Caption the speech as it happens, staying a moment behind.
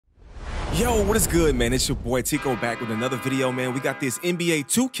Yo, what is good, man? It's your boy Tico back with another video, man. We got this NBA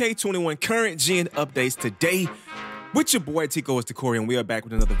 2K21 current gen updates today with your boy TicoisTocory, and we are back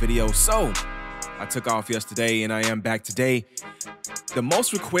with another video. So, I took off yesterday and I am back today. The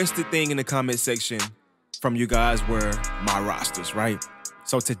most requested thing in the comment section from you guys were my rosters, right?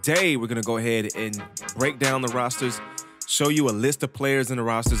 So today we're gonna go ahead and break down the rosters, show you a list of players in the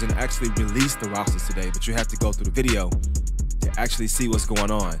rosters, and actually release the rosters today. But you have to go through the video to actually see what's going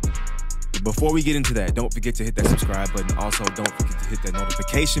on. Before we get into that, don't forget to hit that subscribe button. Also, don't forget to hit that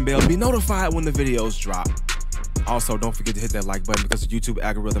notification bell. Be notified when the videos drop. Also, don't forget to hit that like button because the YouTube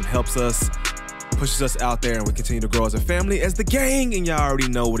algorithm helps us, pushes us out there, and we continue to grow as a family, as the gang, and y'all already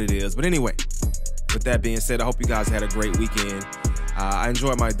know what it is. But anyway, with that being said, I hope you guys had a great weekend. I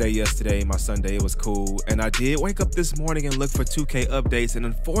enjoyed my day yesterday, my Sunday. It was cool. And I did wake up this morning and look for 2K updates, and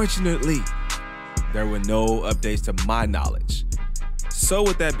unfortunately, there were no updates to my knowledge. So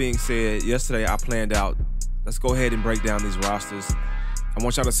with that being said, yesterday I planned out, let's go ahead and break down these rosters. I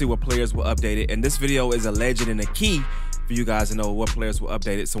want y'all to see what players were updated, and this video is a legend and a key for you guys to know what players were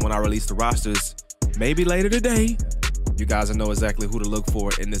updated. So when I release the rosters, maybe later today, you guys will know exactly who to look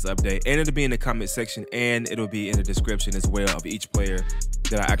for in this update. And it'll be in the comment section, and it'll be in the description as well of each player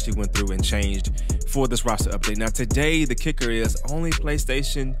that I actually went through and changed for this roster update. Now today, the kicker is only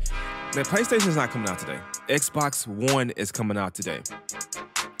PlayStation. Now PlayStation's not coming out today. Xbox One is coming out today.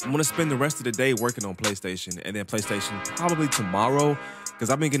 I'm gonna spend the rest of the day working on PlayStation, and then PlayStation probably tomorrow, because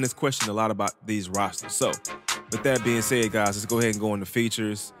I've been getting this question a lot about these rosters. So with that being said, guys, let's go ahead and go into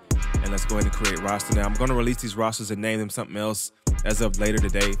features, and let's go ahead and create roster. Now I'm gonna release these rosters and name them something else as of later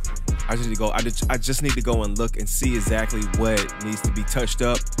today. I just need to go and look and see exactly what needs to be touched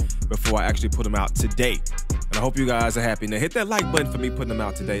up before I actually put them out today. And I hope you guys are happy. Now hit that like button for me putting them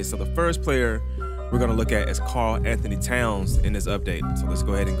out today. So the first player we're gonna look at is Karl Anthony Towns in this update. So let's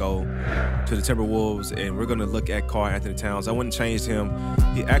go ahead and go to the Timberwolves, and we're gonna look at Karl Anthony Towns. I wouldn't change him.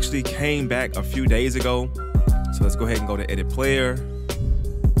 He actually came back a few days ago. So let's go ahead and go to edit player.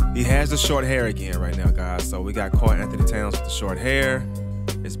 He has the short hair again right now, guys. So we got Karl Anthony Towns with the short hair.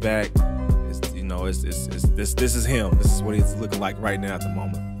 It's back. This is him. This is what he's looking like right now at the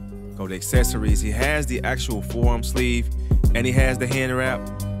moment. Go to accessories. He has the actual forearm sleeve, and he has the hand wrap.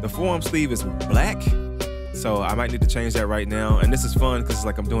 The forearm sleeve is black, so I might need to change that right now. And this is fun because it's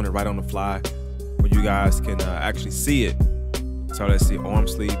like I'm doing it right on the fly, where you guys can actually see it. So let's see, arm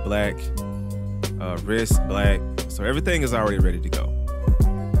sleeve black, wrist black. So everything is already ready to go.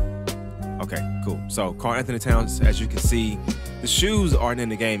 Okay, cool. So Karl Anthony Towns, as you can see, the shoes aren't in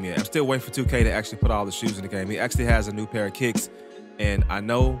the game yet. I'm still waiting for 2K to actually put all the shoes in the game. He actually has a new pair of kicks, and I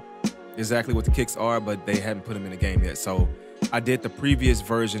know exactly what the kicks are, but they haven't put them in the game yet. So I did the previous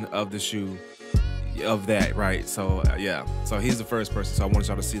version of the shoe of that, right? So yeah, so he's the first person. So I want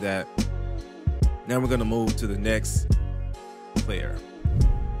y'all to see that. Now we're gonna move to the next player.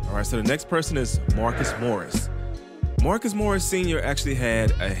 All right, so the next person is Marcus Morris. Marcus Morris Sr. actually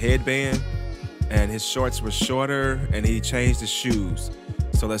had a headband, and his shorts were shorter, and he changed his shoes.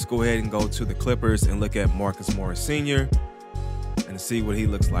 So let's go ahead and go to the Clippers and look at Marcus Morris Sr. and see what he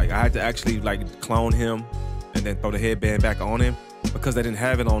looks like. I had to actually like clone him and then throw the headband back on him because they didn't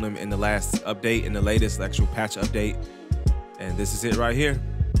have it on him in the last update, in the latest actual patch update. And this is it right here.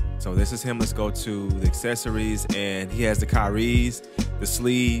 So this is him. Let's go to the accessories, and he has the Caris, the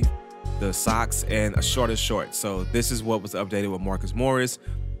sleeve, the socks, and a shorter short. So this is what was updated with Marcus Morris.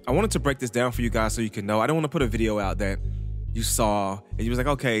 I wanted to break this down for you guys so you can know. I don't want to put a video out that you saw and you was like,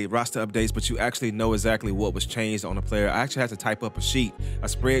 okay, roster updates, but you actually know exactly what was changed on the player. I actually had to type up a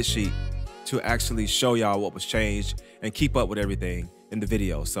spreadsheet to actually show y'all what was changed and keep up with everything in the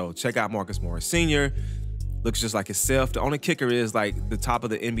video. So check out Marcus Morris Sr. Looks just like himself. The only kicker is like the top of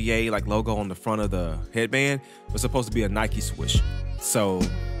the NBA like logo on the front of the headband was supposed to be a Nike swoosh. So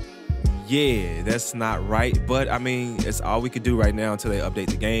yeah, that's not right, but I mean, it's all we could do right now until they update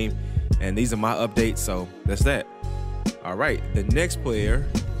the game. And these are my updates, so that's that. All right, the next player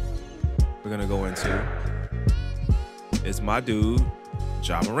we're gonna go into is my dude,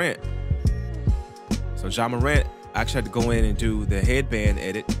 Ja Morant. So Ja Morant, I actually had to go in and do the headband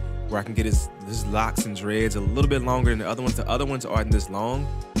edit where I can get his locks and dreads a little bit longer than the other ones. The other ones aren't this long.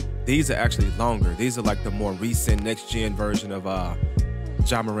 These are actually longer. These are like the more recent next-gen version of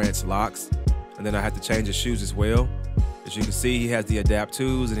Ja Morant's locks. And then I had to change his shoes as well. As you can see, he has the Adapt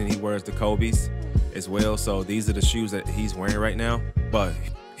 2s, and then he wears the Kobe's as well. So these are the shoes that he's wearing right now. But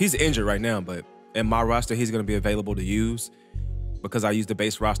he's injured right now, but in my roster, he's gonna be available to use because I used the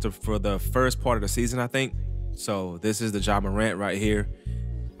base roster for the first part of the season, I think. So this is the Ja Morant right here.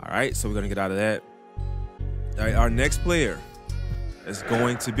 All right, so we're gonna get out of that. All right, our next player is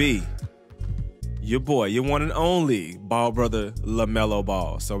going to be your boy, your one and only Ball brother, LaMelo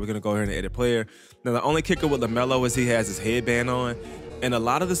Ball. So we're going to go here and edit player. Now, the only kicker with LaMelo is he has his headband on. And a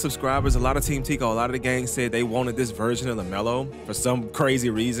lot of the subscribers, a lot of Team Tico, a lot of the gang said they wanted this version of LaMelo for some crazy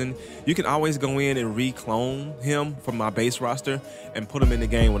reason. You can always go in and re-clone him from my base roster and put him in the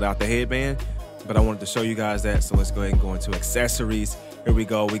game without the headband. But I wanted to show you guys that, so let's go ahead and go into accessories. Here we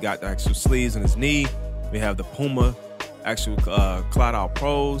go. We got the actual sleeves on his knee. We have the Puma actual Cloud Out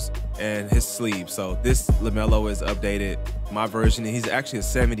Pros and his sleeve. So this LaMelo is updated. My version, he's actually a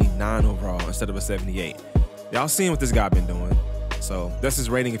 79 overall instead of a 78. Y'all seen what this guy been doing. So that's his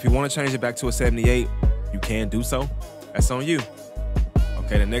rating. If you want to change it back to a 78, you can do so. That's on you.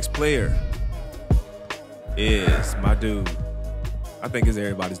 Okay, the next player is my dude. I think it's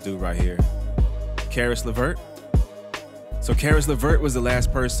everybody's dude right here. Caris Levert. So Caris Levert was the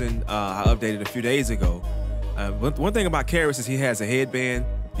last person I updated a few days ago. One thing about Caris is he has a headband,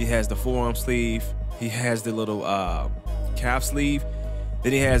 he has the forearm sleeve, he has the little calf sleeve,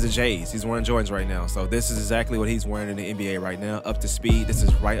 then he has the J's. He's wearing Jordans right now. So this is exactly what he's wearing in the NBA right now, up to speed. This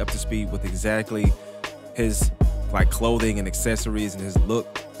is right up to speed with exactly his like clothing and accessories and his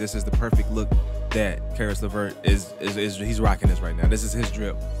look. This is the perfect look that Caris Levert is he's rocking this right now. This is his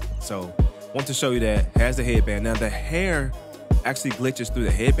drip. So want to show you that. Has the headband. Now the hair actually glitches through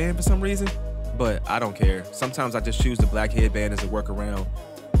the headband for some reason, but I don't care. Sometimes I just choose the black headband as a workaround,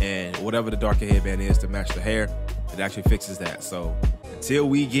 and whatever the darker headband is to match the hair, it actually fixes that. So until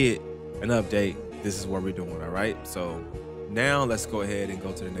we get an update, this is what we're doing, all right? So now let's go ahead and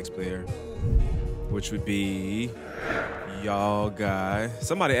go to the next player, which would be y'all guy.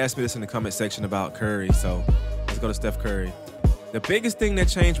 Somebody asked me this in the comment section about Curry, so let's go to Steph Curry. The biggest thing that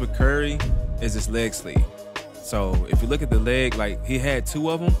changed with Curry is his leg sleeve. So if you look at the leg, like he had 2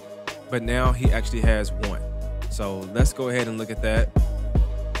 of them, but now he actually has 1. So let's go ahead and look at that.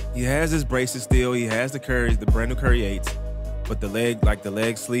 He has his braces still. He has the Curry, the brand new Curry 8s, but the leg, like the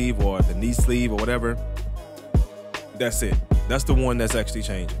leg sleeve or the knee sleeve or whatever, that's it. That's the one that's actually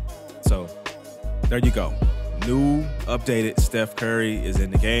changing. So there you go. New updated Steph Curry is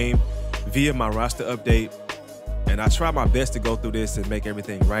in the game via my roster update. And I try my best to go through this and make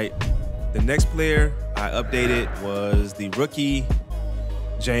everything right. The next player I updated was the rookie,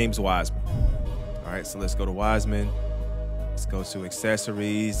 James Wiseman. All right, so let's go to Wiseman. Let's go to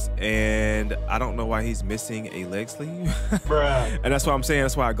accessories. And I don't know why he's missing a leg sleeve. Bruh. And that's what I'm saying.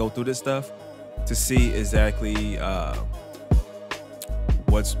 That's why I go through this stuff to see exactly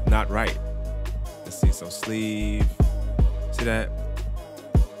what's not right. Let's see, so sleeve. See that?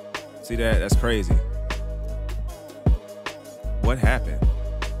 See that? That's crazy. What happened?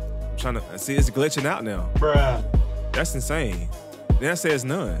 I'm trying to see, it's glitching out now. Bruh. That's insane. Then it says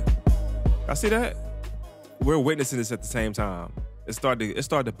none. I see that? We're witnessing this at the same time. It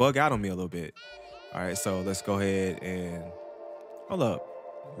started to bug out on me a little bit. All right, so let's go ahead and hold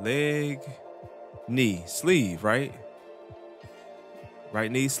up. Leg, knee, sleeve, right?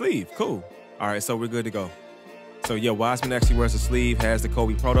 Right knee, sleeve. Cool. All right, so we're good to go. So yeah, Wiseman actually wears a sleeve, has the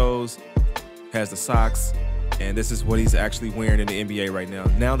Kobe Protos, has the socks. And this is what he's actually wearing in the NBA right now.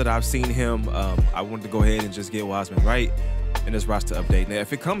 Now that I've seen him, I wanted to go ahead and just get Wiseman right in this roster update. Now,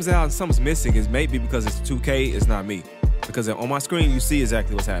 if it comes out and something's missing, it's maybe because it's 2K, it's not me. Because on my screen, you see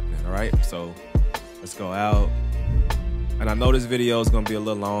exactly what's happening, all right? So let's go out. And I know this video is going to be a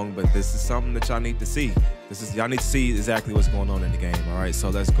little long, but this is something that y'all need to see. Y'all need to see exactly what's going on in the game, all right?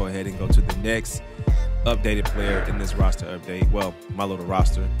 So let's go ahead and go to the next updated player in this roster update. Well, my little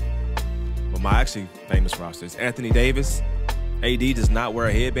roster. Well, my actually famous roster is Anthony Davis. AD does not wear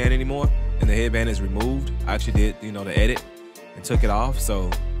a headband anymore, and the headband is removed. I actually did, the edit and took it off. So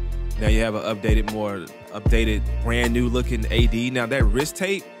now you have an updated, brand new looking AD. Now that wrist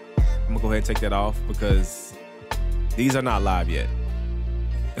tape, I'm gonna go ahead and take that off because these are not live yet.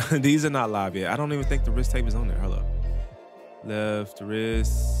 These are not live yet. I don't even think the wrist tape is on there. Hold up. Left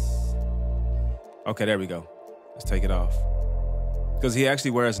wrist. Okay, there we go. Let's take it off. Because he actually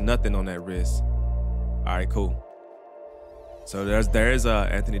wears nothing on that wrist. All right, cool. So there's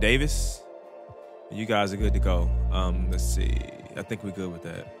Anthony Davis. You guys are good to go. Let's see. I think we're good with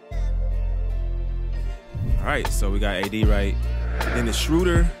that. All right, so we got AD right. Then the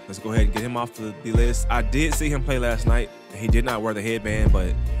Schroeder. Let's go ahead and get him off the list. I did see him play last night. He did not wear the headband,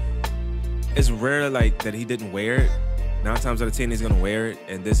 but it's rare that he didn't wear it. 9 times out of 10, he's gonna wear it,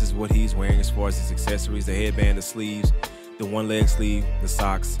 and this is what he's wearing as far as his accessories: the headband, the sleeves, the 1 leg sleeve, the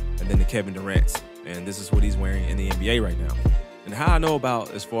socks, and then the Kevin Durant's. And this is what he's wearing in the NBA right now. And how I know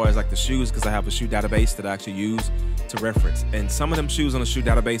about as far as the shoes, because I have a shoe database that I actually use to reference. And some of them shoes on the shoe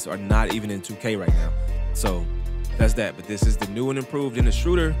database are not even in 2K right now. So that's that. But this is the new and improved in the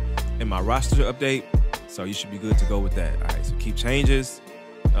Schroeder. in my roster update. So you should be good to go with that. All right, so keep changes.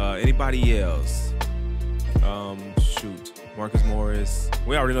 Anybody else? Shoot, Marcus Morris.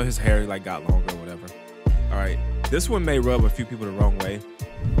 We already know his hair like got longer or whatever. All right, this one may rub a few people the wrong way,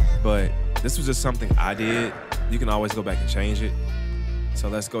 but this was just something I did. You can always go back and change it. So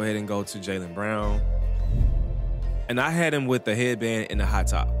let's go ahead and go to Jalen Brown. And I had him with the headband and the high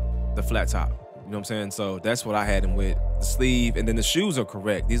top, the flat top. You know what I'm saying? So that's what I had him with. The sleeve, and then the shoes are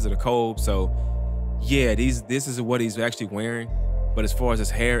correct. These are the Cobes. So yeah, this is what he's actually wearing. But as far as his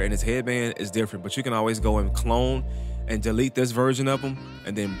hair and his headband, it's different. But you can always go and clone and delete this version of him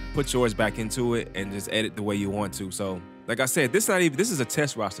and then put yours back into it and just edit the way you want to. So like I said, this is a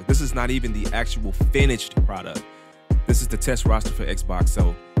test roster. This is not even the actual finished product. This is the test roster for Xbox.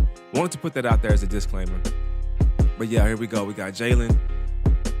 So I wanted to put that out there as a disclaimer. But yeah, here we go. We got Jalen.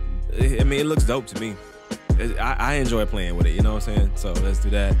 I mean, it looks dope to me. I enjoy playing with it, you know what I'm saying? So let's do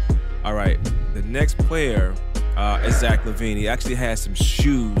that. All right, the next player is Z.Lavine. He actually had some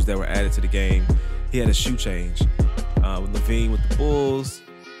shoes that were added to the game. He had a shoe change with LaVine with the Bulls.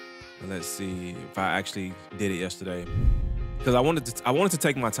 Let's see if I actually did it yesterday, because I wanted to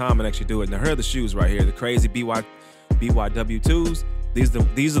take my time and actually do it. Now here are the shoes right here, the crazy BYW2s.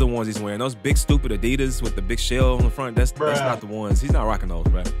 These are the ones he's wearing. Those big stupid Adidas with the big shell on the front. That's not the ones. He's not rocking those,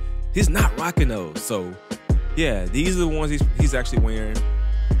 bro. He's not rocking those. So yeah, these are the ones he's actually wearing.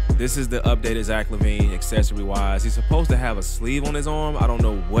 This is the updated Z.Lavine accessory wise. He's supposed to have a sleeve on his arm. I don't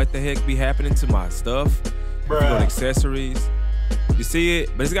know what the heck be happening to my stuff. If you go to accessories, you see it,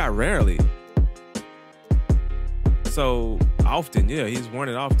 but it's got rarely. So often, yeah, he's worn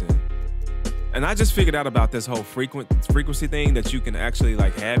it often. And I just figured out about this whole frequency thing, that you can actually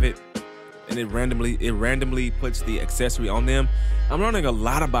like have it and it randomly puts the accessory on them. I'm learning a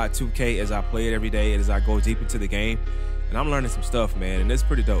lot about 2K as I play it every day and as I go deep into the game. And I'm learning some stuff, man, and it's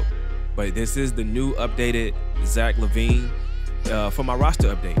pretty dope. But this is the new updated Z.Lavine for my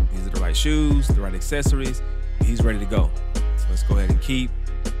roster update. These are the right shoes, the right accessories. He's ready to go. So let's go ahead and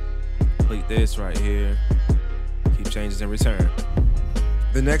complete this right here. Keep changes in return.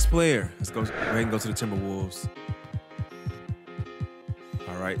 The next player, let's go ahead and go to the Timberwolves.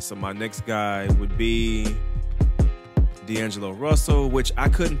 All right, so my next guy would be D'Angelo Russell, which I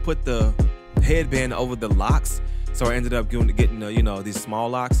couldn't put the headband over the locks. So I ended up getting you know, these small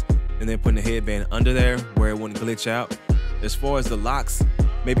locks and then putting the headband under there where it wouldn't glitch out. As far as the locks,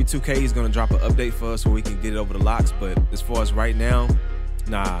 maybe 2K is going to drop an update for us where we can get it over the locks. But as far as right now,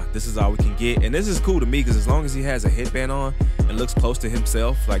 nah, this is all we can get. And this is cool to me because as long as he has a headband on and looks close to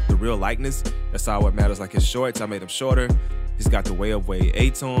himself, like the real likeness, that's all what matters. Like his shorts, I made them shorter. He's got the Way of Way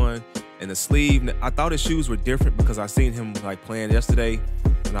 8s on and the sleeve. I thought his shoes were different because I seen him like playing yesterday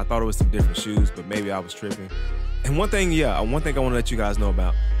and I thought it was some different shoes, but maybe I was tripping. And one thing I want to let you guys know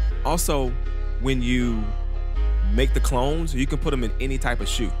about. Also, when you make the clones, you can put them in any type of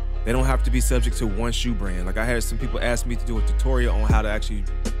shoe. They don't have to be subject to one shoe brand. Like I had some people ask me to do a tutorial on how to actually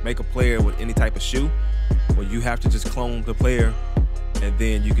make a player with any type of shoe, where you have to just clone the player and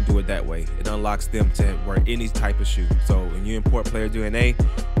then you can do it that way. It unlocks them to wear any type of shoe. So when you import player DNA,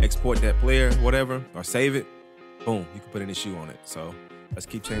 export that player, whatever, or save it, boom, you can put any shoe on it. So let's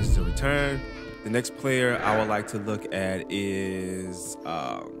keep changing to return. The next player I would like to look at is,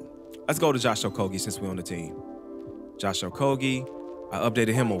 let's go to Josh Okogie since we're on the team. Josh Okogie, I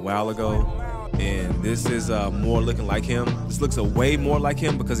updated him a while ago, and this is more looking like him. This looks way more like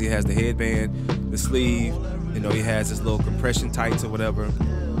him because he has the headband, the sleeve, you know, he has his little compression tights or whatever,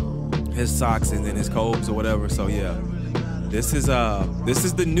 his socks, and then his Cobes or whatever. So yeah, this is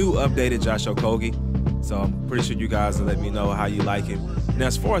the new updated Josh Okogie. So I'm pretty sure you guys will let me know how you like him. Now,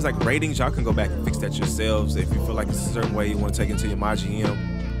 as far as like ratings, y'all can go back and fix that yourselves. If you feel like it's a certain way you want to take it to your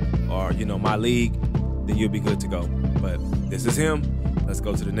MyGM or, you know, My League, then you'll be good to go. But this is him. Let's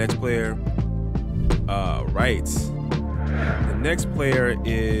go to the next player. Right. The next player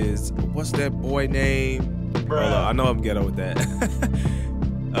is, what's that boy name? Hold on, I know I'm ghetto with that.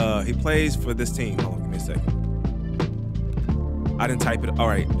 He plays for this team. Hold on, give me a second. I didn't type it. All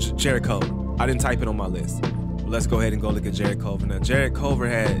right, Jared Culver. I didn't type it on my list. But let's go ahead and go look at Jared Culver. Now, Jared Culver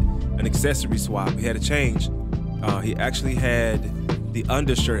had an accessory swap. He had a change. He actually had the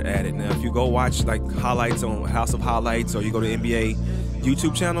undershirt added. Now, if you go watch like highlights on House of Highlights or you go to NBA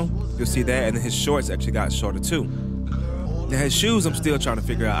YouTube channel, you'll see that. And then his shorts actually got shorter too. Now, his shoes, I'm still trying to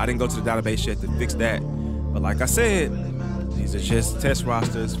figure out. I didn't go to the database yet to fix that. But like I said, these are just test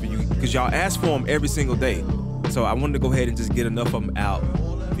rosters for you because y'all ask for them every single day. So I wanted to go ahead and just get enough of them out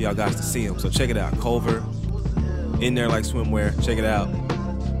for y'all guys to see them. So check it out. Culver in there like swimwear. Check it out.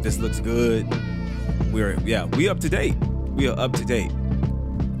 This looks good. We up to date. We are up to date.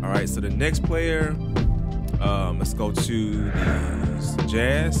 All right, so the next player, let's go to the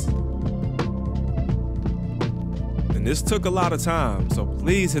Jazz. And this took a lot of time, so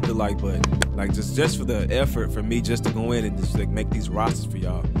please hit the like button. Like just for the effort for me just to go in and just like make these rosters for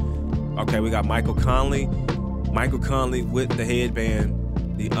y'all. Okay, we got Michael Conley. Michael Conley with the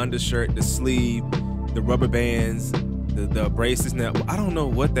headband, the undershirt, the sleeve, the rubber bands, the braces. Now, I don't know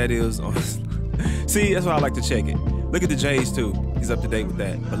what that is. See, that's why I like to check it. Look at the J's too. He's up to date with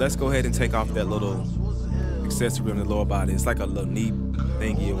that. But let's go ahead and take off that little accessory on the lower body. It's like a little knee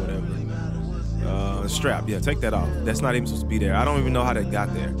thingy or whatever. Strap, yeah, take that off. That's not even supposed to be there. I don't even know how that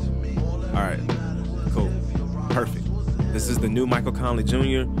got there. All right, cool, perfect. This is the new Michael Conley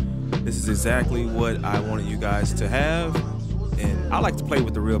Jr. This is exactly what I wanted you guys to have. And I like to play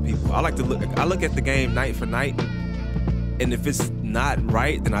with the real people. I look at the game night for night. And if it's not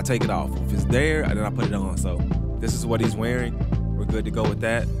right, then I take it off. If it's there, then I put it on. So this is what he's wearing. We're good to go with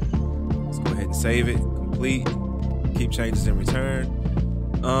that. Let's go ahead and save it, complete, keep changes in return.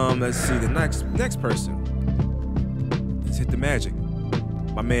 Let's see the next person. Let's hit the magic.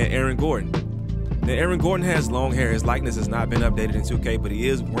 My man Aaron Gordon. Now Aaron Gordon has long hair. His likeness has not been updated in 2K, but he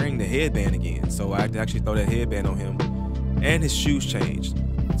is wearing the headband again. So I had to actually throw that headband on him. And his shoes changed.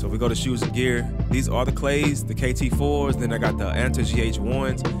 So we go to shoes and gear. These are the Clays, the KT4s. Then I got the Anta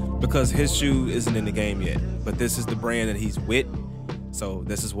GH1s because his shoe isn't in the game yet. But this is the brand that he's with. So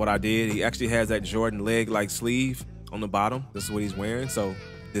this is what I did. He actually has that Jordan leg-like sleeve on the bottom. This is what he's wearing. So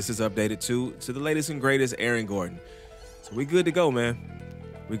this is updated to the latest and greatest Aaron Gordon. So we good to go, man.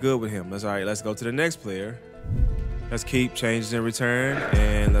 We good with him. That's all right. Let's go to the next player. Let's keep changes in return.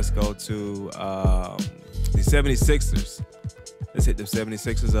 And let's go to the 76ers. Let's hit the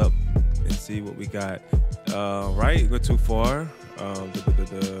 76ers up and see what we got. Right, go too far.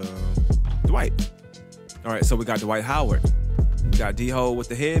 Dwight. All right, so we got Dwight Howard. We got D-Ho with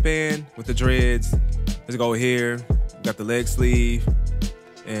the headband, with the dreads. Let's go here. We got the leg sleeve.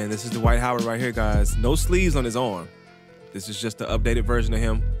 And this is Dwight Howard right here, guys. No sleeves on his arm. This is just the updated version of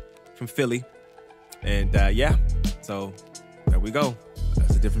him from Philly. And yeah, so there we go.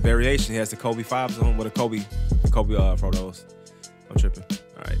 That's a different variation. He has the Kobe 5s on with the Kobe photos. I'm tripping.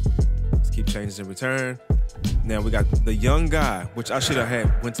 All right, let's keep changes in return. Now we got the young guy, which I should have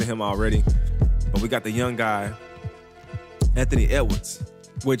had went to him already, but we got the young guy, Anthony Edwards,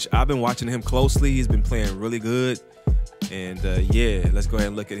 which I've been watching him closely. He's been playing really good. And yeah, let's go ahead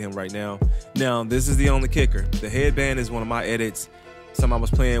and look at him right now. Now, this is the only kicker. The headband is one of my edits, some I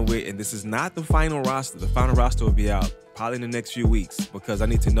was playing with, and this is not the final roster. The final roster will be out probably in the next few weeks because I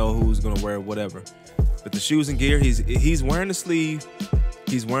need to know who's gonna wear whatever. But the shoes and gear, he's wearing the sleeve,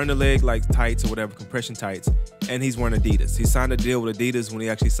 he's wearing the leg like tights or whatever, compression tights, and he's wearing Adidas. He signed a deal with Adidas when he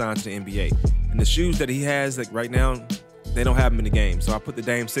actually signed to the NBA. And the shoes that he has, like right now, they don't have them in the game. So I put the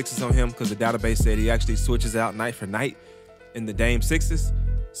Dame 6s on him because the database said he actually switches out night for night in the Dame 6s.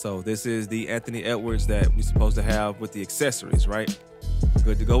 So this is the Anthony Edwards that we're supposed to have with the accessories, right?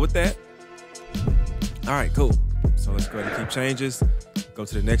 Good to go with that. All right, cool. So let's go ahead and keep changes. Go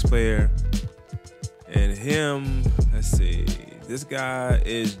to the next player. And him, let's see. This guy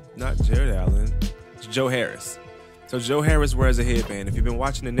is not Jared Allen. It's Joe Harris. So Joe Harris wears a headband. If you've been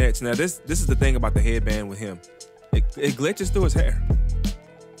watching the Nets, now this is the thing about the headband with him. It glitches through his hair.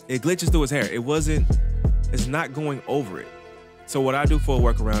 It glitches through his hair. It's not going over it. So what I do for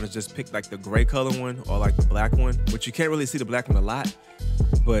a workaround is just pick like the gray color one or like the black one, which you can't really see the black one a lot,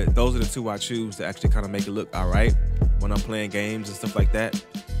 but those are the two I choose to actually kind of make it look all right when I'm playing games and stuff like that.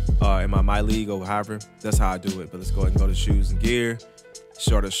 In my league or however, that's how I do it. But let's go ahead and go to shoes and gear,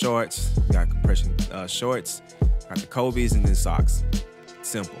 shorter shorts, got compression shorts, got the Kobe's and then socks.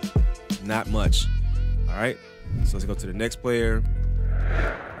 Simple, not much. All right, so let's go to the next player.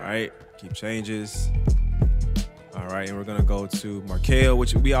 All right, keep changes. All right, and we're gonna go to Markelle,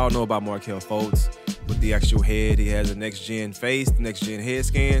 which we all know about Markelle Fultz with the actual head. He has a next-gen face, the next-gen head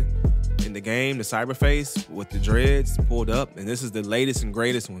scan in the game, the cyber face with the dreads pulled up. And this is the latest and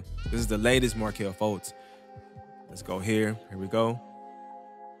greatest one. This is the latest Markelle Fultz. Let's go here. Here we go.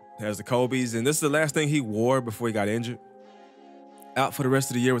 There's the Kobe's, and this is the last thing he wore before he got injured. Out for the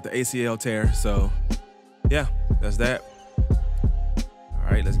rest of the year with the ACL tear. So, yeah, that's that. All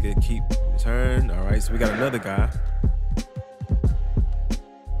right, let's keep return. All right, so we got another guy.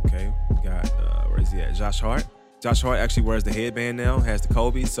 Okay, we got, where is he at? Josh Hart. Josh Hart actually wears the headband now, has the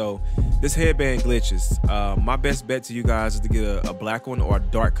Kobe. So this headband glitches. My best bet to you guys is to get a black one or a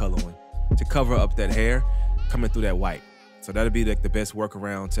dark color one to cover up that hair coming through that white. So that'll be like the best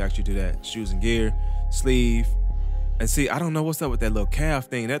workaround to actually do that. Shoes and gear, sleeve. And see, I don't know what's up with that little calf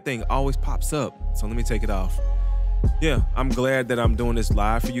thing. That thing always pops up. So let me take it off. yeah, I'm glad that I'm doing this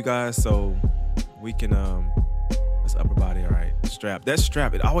live for you guys, so we can that's upper body. All right, strap. That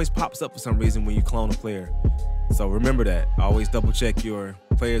strap, it always pops up for some reason when you clone a player, so remember that. Always double check your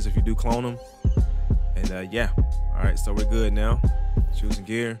players if you do clone them. And yeah, all right, so we're good now. Shoes and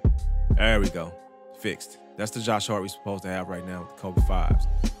gear, there we go, fixed. That's the Josh Hart we're supposed to have right now with the Kobe 5s.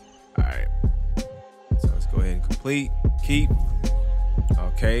 All right, so let's go ahead and complete, keep.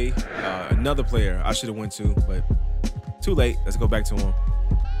 Okay, another player I should have went to, but too late. Let's go back to him.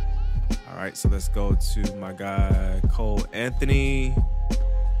 All right, so let's go to my guy Cole Anthony.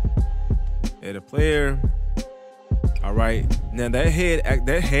 Hit a player. All right, now that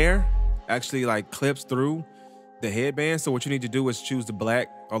hair actually like clips through the headband. So what you need to do is choose the black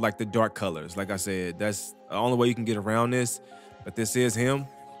or like the dark colors. Like I said, that's the only way you can get around this. But this is him.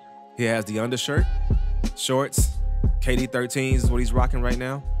 He has the undershirt, shorts, KD 13s is what he's rocking right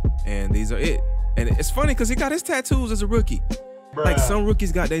now, and these are it. And it's funny because he got his tattoos as a rookie. Bruh. Like some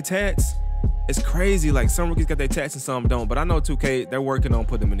rookies got their tats. It's crazy. Like some rookies got their tats and some don't. But I know 2K, they're working on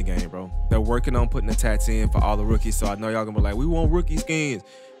putting them in the game, bro. They're working on putting the tats in for all the rookies. So I know y'all gonna be like, we want rookie skins,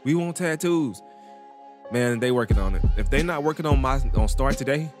 we want tattoos. Man, they working on it. If they not working on Start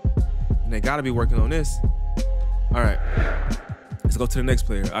today, then they gotta be working on this. All right, let's go to the next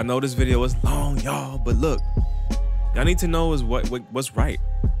player. I know this video is long, y'all, but look, y'all need to know is what's right,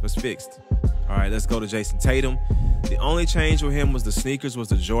 what's fixed. All right, let's go to Jason Tatum. The only change with him was the sneakers, was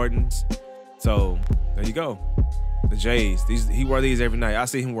the Jordans. So there you go, the J's. He wore these every night. I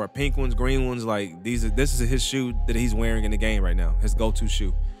see him wear pink ones, green ones. Like this is his shoe that he's wearing in the game right now, his go-to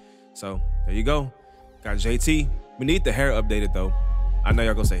shoe. So there you go. Got JT. We need the hair updated though. I know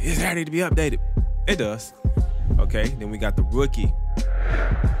y'all gonna say his hair need to be updated. It does. Okay, then we got the rookie,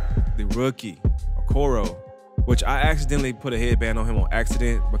 Okoro, which I accidentally put a headband on him on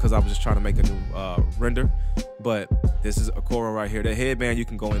accident because I was just trying to make a new render. But this is Okoro right here. The headband you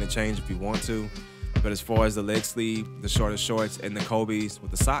can go in and change if you want to. But as far as the leg sleeve, the shorter shorts, and the Kobe's with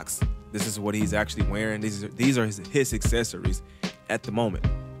the socks, this is what he's actually wearing. These are his accessories at the moment.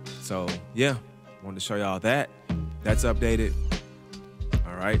 So yeah, wanted to show y'all that. That's updated.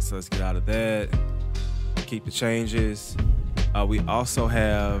 All right, so let's get out of that. Keep the changes. We also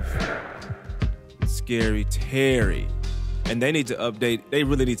have Scary Terry, and they need to update. They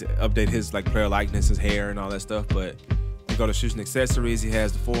really need to update his like player likeness, his hair, and all that stuff. But you go to shoes and accessories. He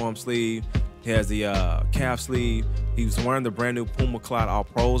has the forearm sleeve. He has the calf sleeve. He's wearing the brand new Puma Cloud All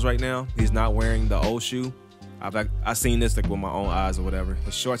Pros right now. He's not wearing the old shoe. I've seen this like with my own eyes or whatever.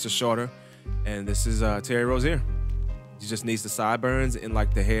 His shorts are shorter, and this is Terry Rozier. He just needs the sideburns and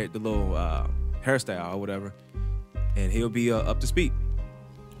like the hair, the little hairstyle or whatever, and he'll be up to speed.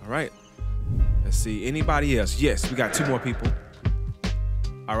 All right. Let's see, anybody else? Yes, we got 2 more people.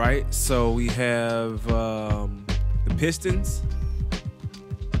 All right, so we have the Pistons.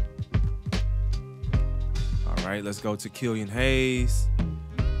 All right, let's go to Killian Hayes.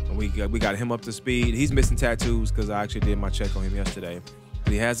 We got him up to speed. He's missing tattoos because I actually did my check on him yesterday.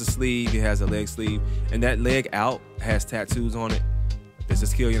 But he has a sleeve, he has a leg sleeve, and that leg out has tattoos on it. This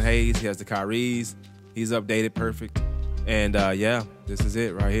is Killian Hayes. He has the Caris. He's updated perfect. And yeah, this is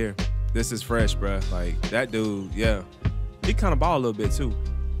it right here. This is fresh, bruh. Like, that dude, yeah. He kind of ball a little bit, too.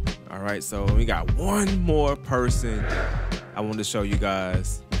 All right, so we got 1 more person I wanted to show you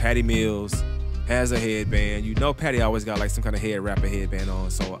guys. Patty Mills has a headband. You know Patty always got, like, some kind of head wrapper headband on,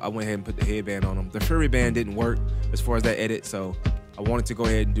 so I went ahead and put the headband on him. The Fury band didn't work as far as that edit, so I wanted to go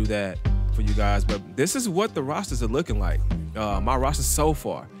ahead and do that for you guys. But this is what the rosters are looking like. My roster so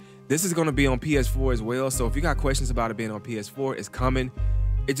far. This is going to be on PS4 as well, so if you got questions about it being on PS4, it's coming.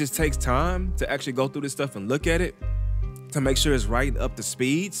 It just takes time to actually go through this stuff and look at it to make sure it's right and up to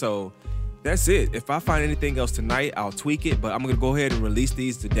speed. So that's it. If I find anything else tonight, I'll tweak it, but I'm going to go ahead and release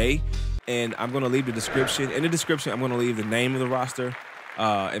these today. And I'm going to leave the description. In the description, I'm going to leave the name of the roster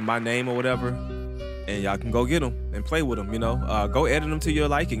and my name or whatever. And y'all can go get them and play with them, you know. Go edit them to your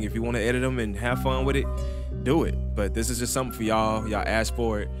liking. If you want to edit them and have fun with it, do it. But this is just something for y'all. Y'all asked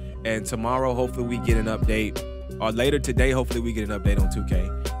for it. And tomorrow, hopefully, we get an update. Or later today, hopefully we get an update on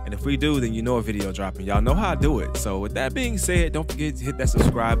 2K. And if we do, then you know a video dropping. Y'all know how I do it. So with that being said, don't forget to hit that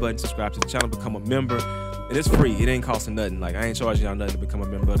subscribe button, subscribe to the channel, become a member. And it's free. It ain't costing nothing. Like, I ain't charging y'all nothing to become a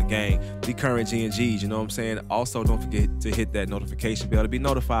member of the gang. Be current G&Gs, you know what I'm saying? Also, don't forget to hit that notification bell to be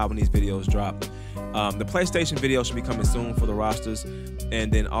notified when these videos drop. The PlayStation video should be coming soon for the rosters.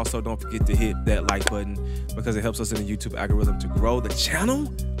 And then also don't forget to hit that like button because it helps us in the YouTube algorithm to grow the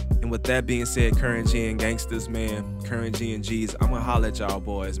channel. And with that being said, current G and gangsters, man, current G and Gs, I'm gonna holler at y'all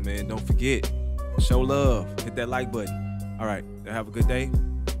boys, man. Don't forget, show love, hit that like button. All right, have a good day.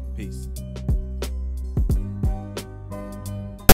 Peace.